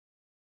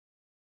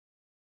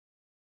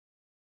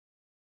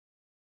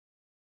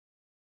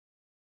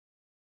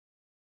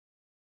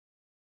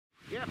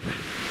Yep.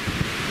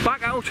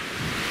 Back out.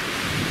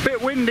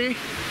 Bit windy.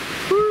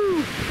 Woo!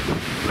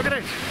 Look at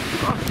it.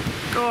 Oh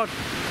God.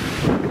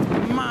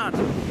 It's mad.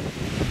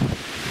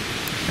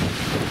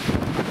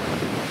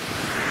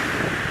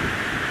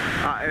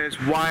 That is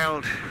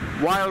wild.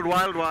 Wild,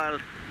 wild,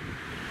 wild.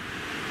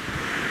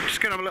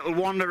 Just gonna have a little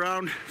wander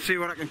around, see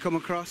what I can come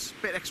across.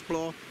 Bit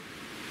explore.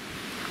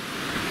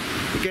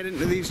 Get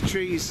into these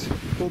trees.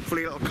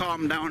 Hopefully it'll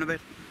calm down a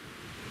bit.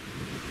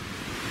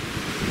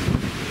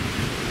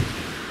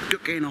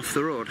 Ducking off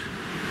the road.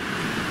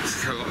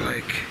 It's a lot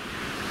like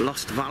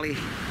Lost Valley.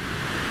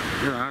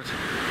 Look at that.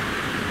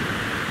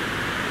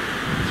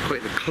 It's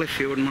quite the cliff,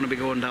 you wouldn't want to be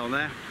going down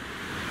there.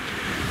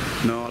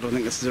 No, I don't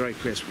think this is the right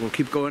place. We'll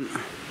keep going.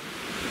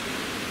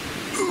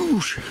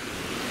 Oosh.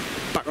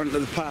 Back onto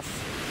the path.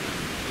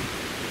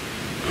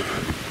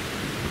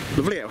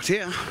 Lovely out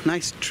here.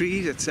 Nice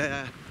trees. It's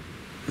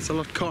a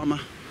lot calmer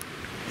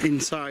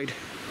inside.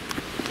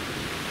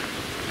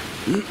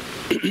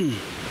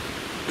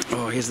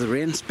 Oh, here's the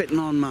rain spitting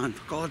on, man,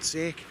 for God's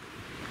sake.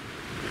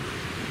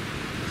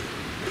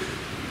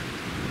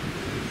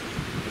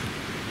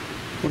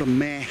 What a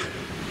mare.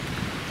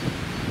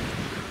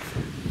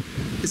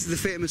 This is the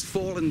famous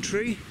fallen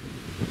tree.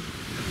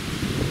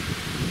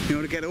 You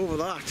want to get over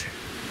that.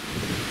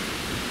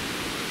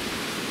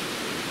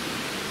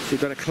 So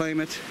you've got to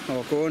climb it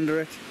or go under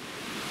it.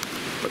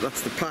 But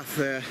that's the path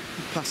there,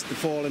 past the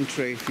fallen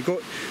tree. If you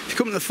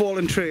come to the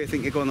fallen tree, I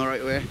think you're going the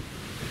right way.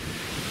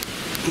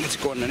 Let's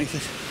go underneath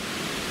it.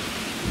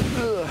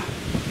 Ugh.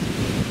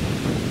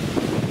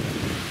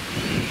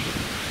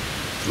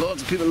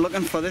 Loads of people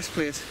looking for this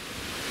place.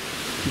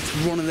 It's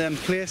one of them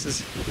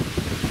places.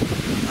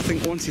 I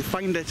think once you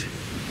find it,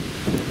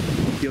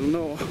 you'll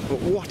know. But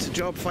what a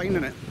job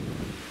finding it.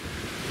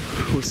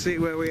 We'll see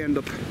where we end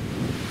up.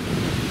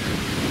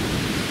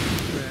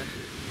 There.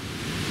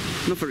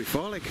 Not very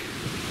far, like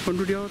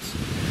 100 yards.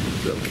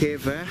 Little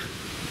cave there.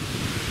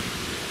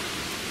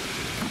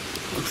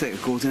 Looks like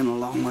it goes in a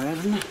long way,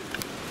 doesn't it?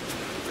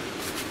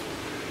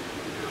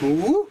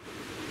 Ooh!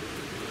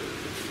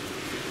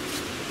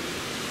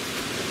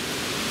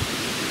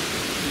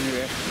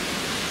 Anyway.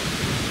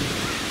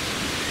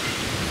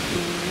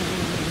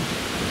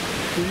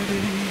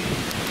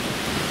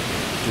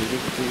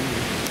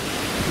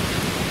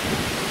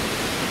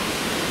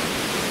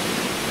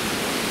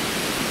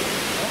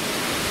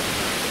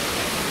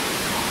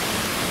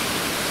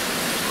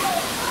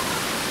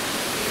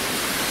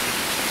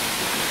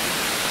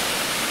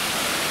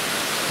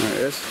 There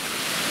it is.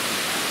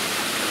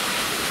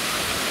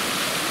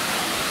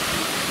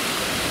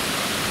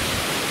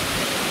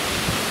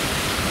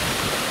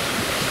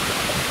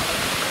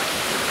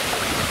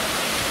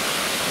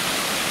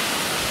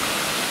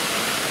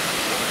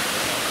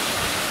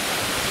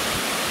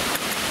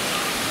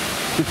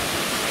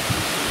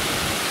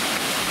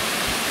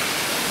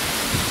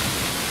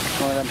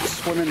 One of them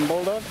swimming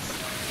bulldogs.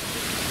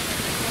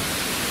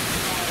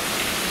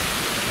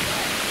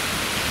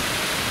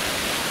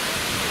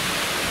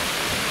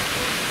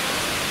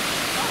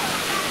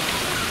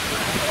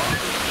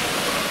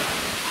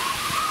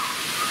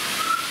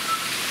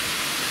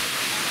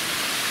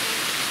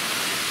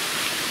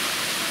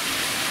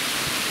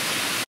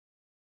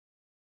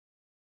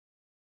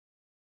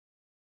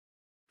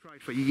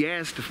 Tried for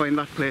years to find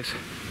that place.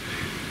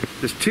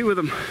 There's two of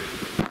them.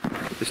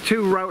 There's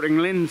two Roughting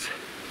Linns.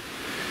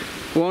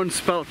 One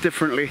spelt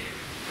differently.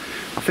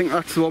 I think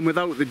that's the one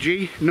without the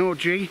G, no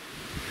G.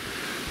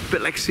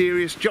 Bit like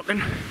serious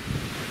jucking,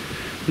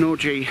 no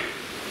G.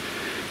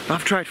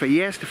 I've tried for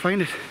years to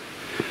find it.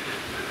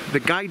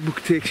 The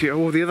guidebook takes you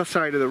over the other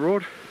side of the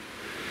road,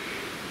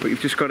 but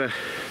you've just got to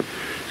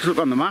look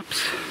on the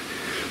maps.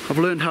 I've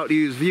learned how to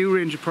use View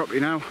Ranger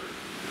properly now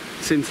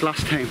since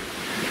last time.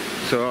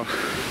 So,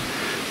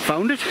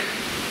 found it.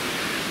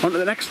 On to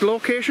the next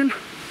location,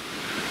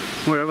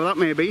 wherever that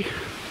may be.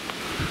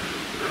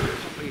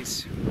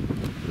 Poppies.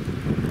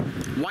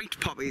 White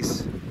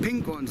poppies,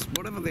 pink ones,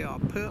 whatever they are,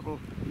 purple.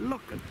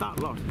 Look at that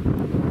lot.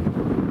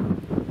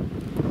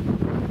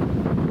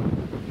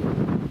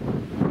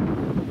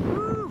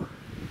 Woo!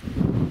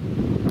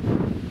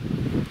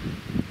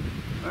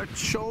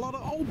 That's a lot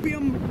of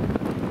opium.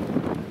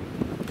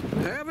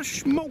 Have a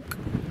smoke.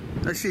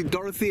 I see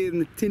Dorothy and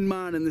the Tin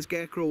Man and the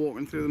Scarecrow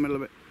walking through the middle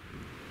of it.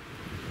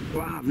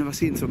 Wow, I've never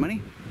seen so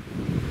many.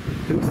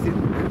 Who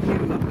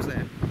knew that was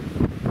there?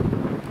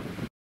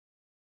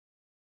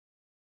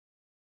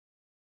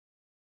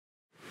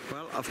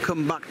 Well, I've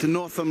come back to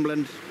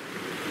Northumberland,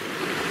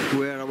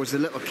 where I was a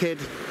little kid.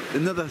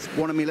 Another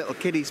one of my little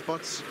kiddie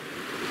spots.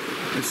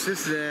 This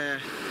is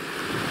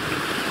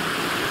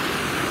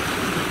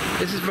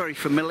very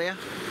familiar.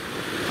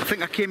 I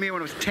think I came here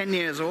when I was 10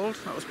 years old.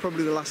 That was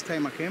probably the last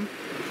time I came.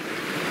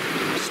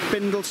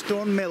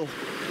 Spindlestone Mill.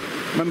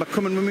 I remember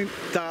coming with my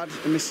dad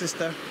and my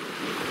sister,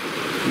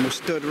 and we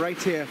stood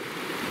right here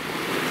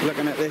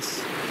looking at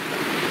this.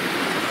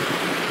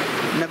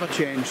 Never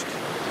changed.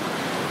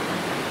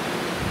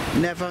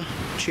 Never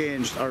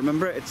changed. I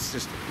remember it. It's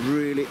just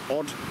really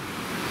odd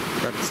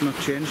that it's not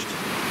changed.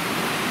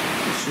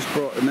 It's just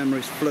brought the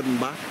memories flooding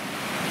back.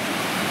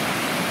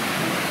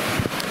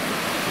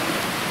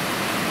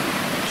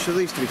 So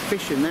there used to be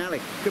fish in there,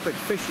 like good big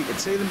fish, you could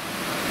see them.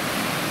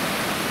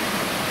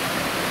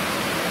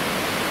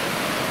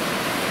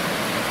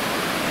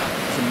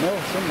 There's a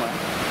mill somewhere.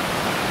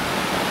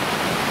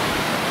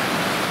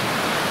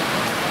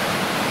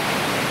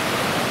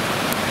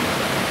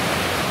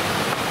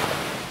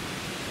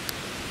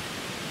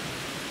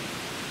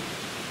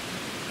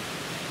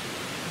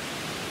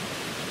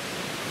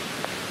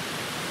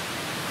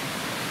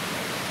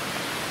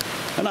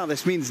 I know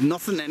this means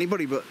nothing to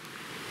anybody, but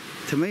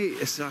to me,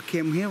 I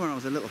came here when I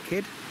was a little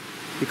kid.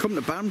 You come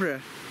to Bamburgh,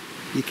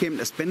 you came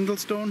to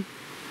Spindlestone.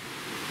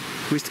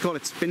 We used to call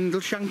it Spindle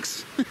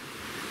Shanks.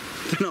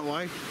 Don't know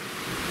why.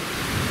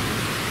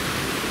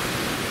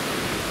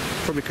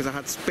 Probably because I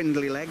had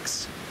spindly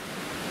legs.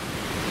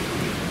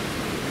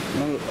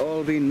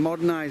 All being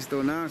modernised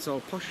though now. It's all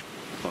posh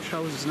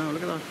houses now.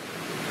 Look at that.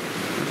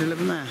 Imagine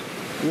living there.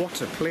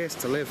 What a place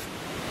to live.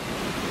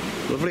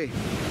 Lovely.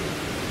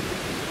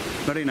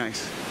 Very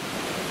nice.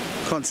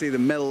 Can't see the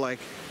mill, like,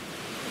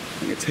 I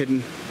think it's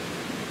hidden.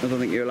 I don't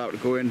think you're allowed to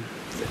go in.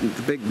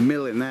 The big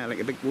mill in there, like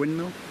a big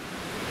windmill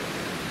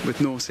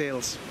with no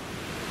sails.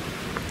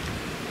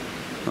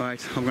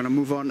 Alright, I'm going to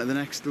move on to the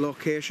next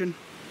location.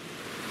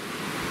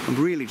 I'm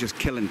really just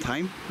killing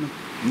time.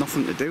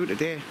 Nothing to do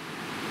today.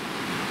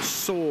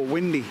 So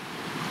windy,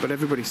 but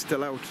everybody's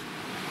still out.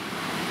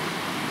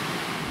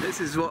 This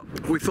is what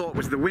we thought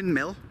was the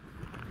windmill.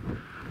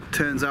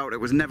 Turns out it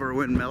was never a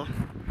windmill.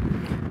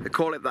 They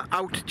call it the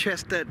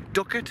OUTCHESTER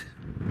DUCKET.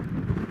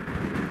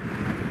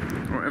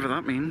 Whatever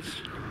that means.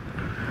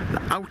 The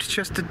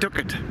OUTCHESTER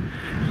DUCKET.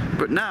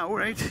 But now,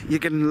 right, you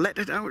can let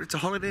it out. It's a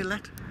holiday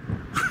let.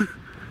 I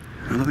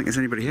don't think there's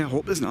anybody here. I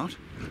hope there's not.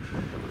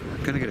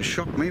 Gonna get a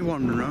shock, me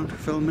wandering around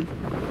filming.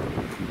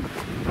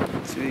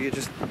 So you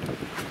just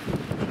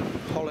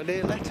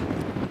holiday let.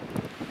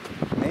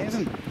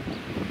 Amazing.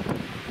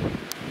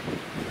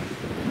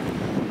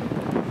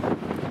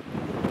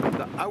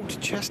 The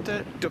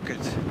OUTCHESTER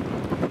DUCKET.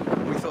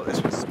 We thought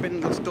this was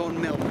Spindlestone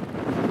Mill.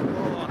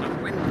 Oh,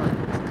 that wind,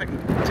 it's taking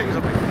things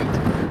off my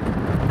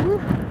feet.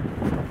 Woo.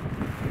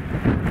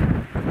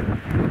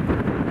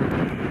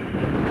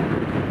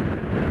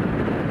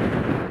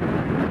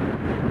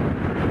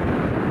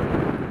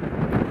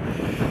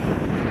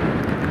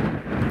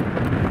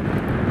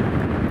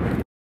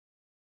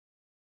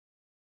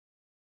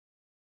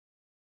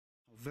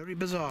 Very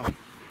bizarre.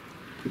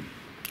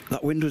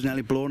 That wind was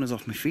nearly blowing us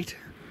off my feet.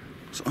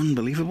 It's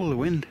unbelievable, the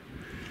wind.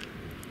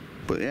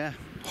 But yeah,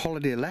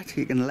 holiday let,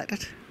 you can let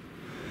it.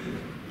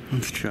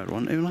 I'm sure I'd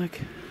want to,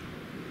 like.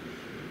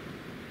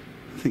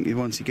 I think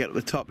once you get to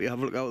the top, you have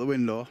a look out the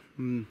window.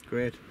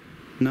 Great.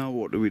 Now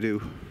what do we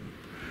do?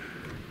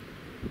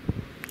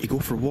 You go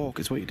for a walk,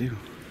 is what you do.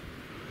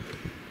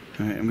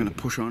 Alright, I'm gonna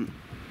push on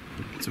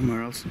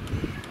somewhere else.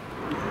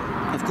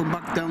 I've come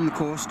back down the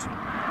coast.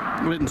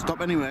 I didn't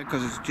stop anywhere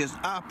because it's just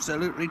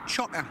absolutely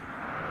chocker.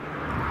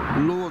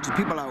 Loads of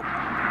people out.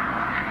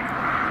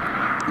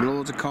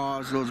 Loads of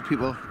cars, loads of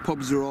people.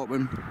 Pubs are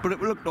open, but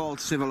it looked all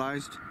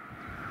civilised.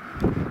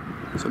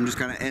 So I'm just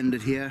going to end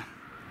it here.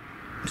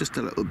 Just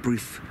a little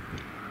brief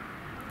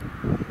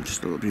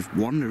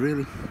wander,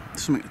 really.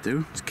 Something to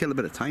do. Just kill a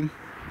bit of time.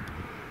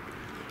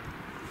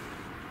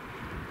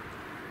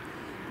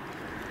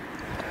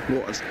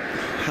 Water's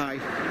high.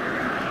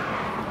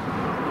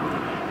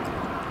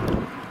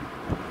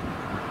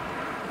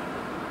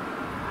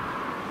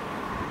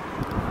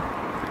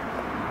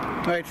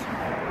 Right,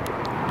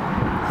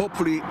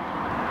 hopefully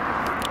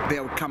be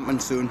out camping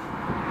soon.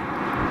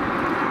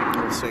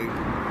 We'll see.